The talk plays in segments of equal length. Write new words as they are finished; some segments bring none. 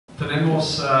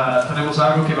tenemos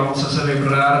algo que vamos a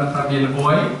celebrar también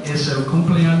hoy, es el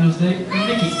cumpleaños de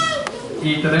Vicky.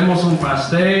 Y tenemos un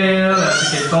pastel,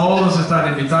 así que todos están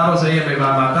invitados. Ella me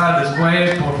va a matar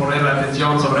después por poner la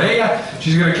atención sobre ella.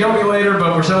 She's going to kill me later,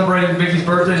 but we're celebrating Vicky's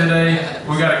birthday today.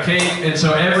 We got a cake, and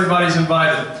so everybody's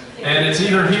invited. And it's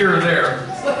either here or there.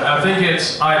 I think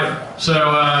it's either. So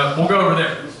we'll go over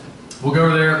there. We'll go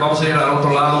over there, vamos a ir al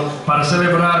otro lado para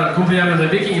celebrar el cumpleaños de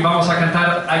Vicky y vamos a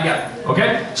cantar allá.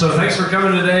 Okay? So thanks for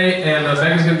coming today, and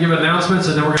Megan's going to give announcements,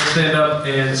 and then we're going to stand up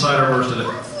and recite our verse today.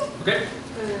 Okay?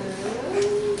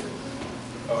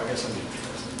 Oh, I guess I need to.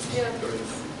 Yeah.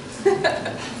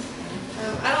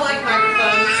 I don't like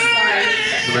microphones, sorry.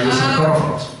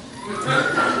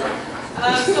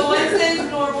 So Wednesday is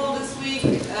normal this week.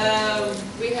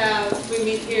 We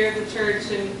meet here at the church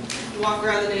and walk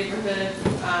around the neighborhood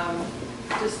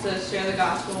just to share the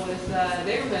gospel with the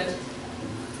neighborhood.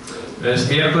 Es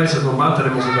miércoles, es normal,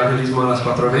 tenemos evangelismo a las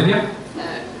 4:30.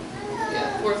 Yeah,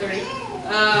 4:30.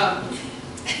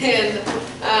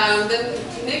 And then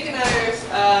Nick and I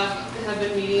have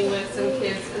been meeting with some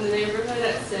kids in the neighborhood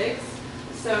at 6.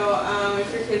 So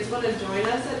if your kids want to join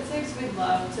us at 6, we'd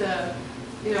love to,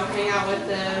 hang out with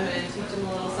them and teach them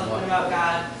a little something about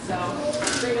God. So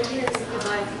bring them here if you'd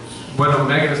like. Bueno,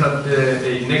 Megan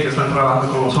y Nick están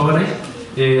trabajando con los jóvenes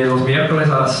los miércoles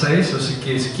a las 6, así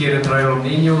que si quieren traer a los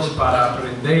niños para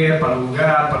aprender, para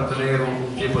jugar, para tener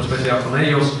un tiempo especial con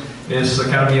ellos, es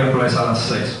cada miércoles a las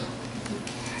 6.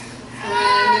 And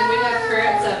then we have prayer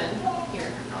at 7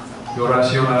 here also. Y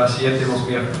oración a las 7 los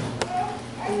miércoles.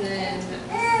 And then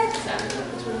Saturday,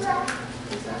 which one's that?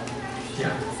 Is that?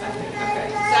 Yeah.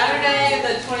 Okay. Saturday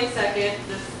the 22nd,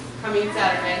 this coming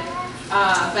Saturday,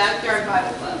 Backyard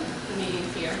Bible Club meeting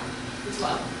here as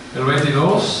well. El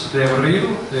 22 de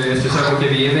abril, este sábado que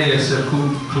viene, es el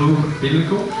club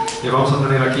bíblico y vamos a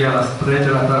tener aquí a las 3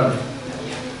 de la tarde.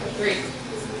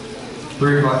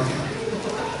 3 o'clock.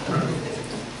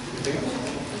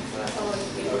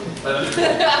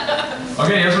 Ok,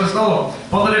 eso es todo.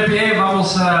 Ponte de pie,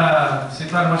 vamos a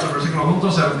citar nuestro versículo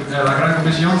juntos, la gran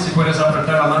comisión. Si puedes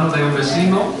apretar la mano de un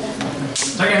vecino.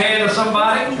 Take a hand of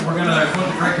somebody, and we're going to put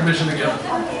the Great Commission together.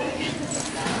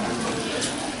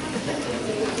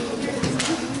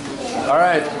 All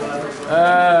right.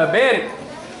 Ben.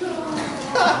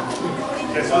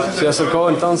 Se acercó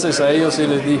entonces a ellos y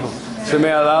les dijo: se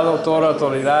me ha dado toda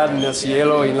autoridad en el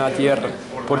cielo y en la tierra.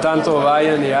 Por tanto,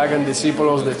 vayan y hagan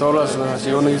discípulos de todas las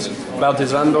naciones,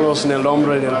 bautizándolos en el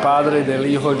nombre del Padre, del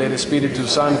Hijo y del Espíritu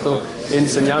Santo,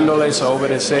 enseñándoles a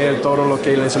obedecer todo lo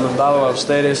que les he mandado a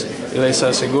ustedes, y les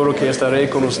aseguro que estaré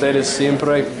con ustedes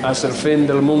siempre hasta el fin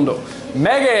del mundo.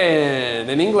 Megan,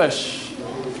 in English.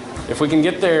 If we can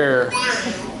get there.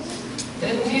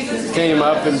 Came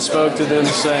up and spoke to them,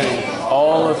 saying,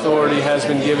 all authority has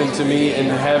been given to me in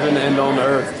heaven and on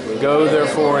earth. Go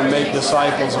therefore and make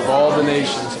disciples of all the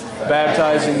nations,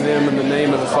 baptizing them in the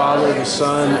name of the Father, the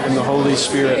Son, and the Holy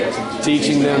Spirit,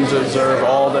 teaching them to observe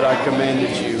all that I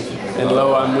commanded you. And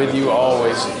lo, I'm with you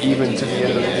always, even to the end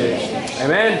of the day.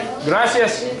 Amen.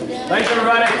 Gracias. Thanks,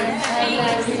 everybody.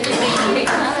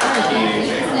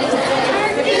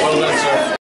 Well done, sir.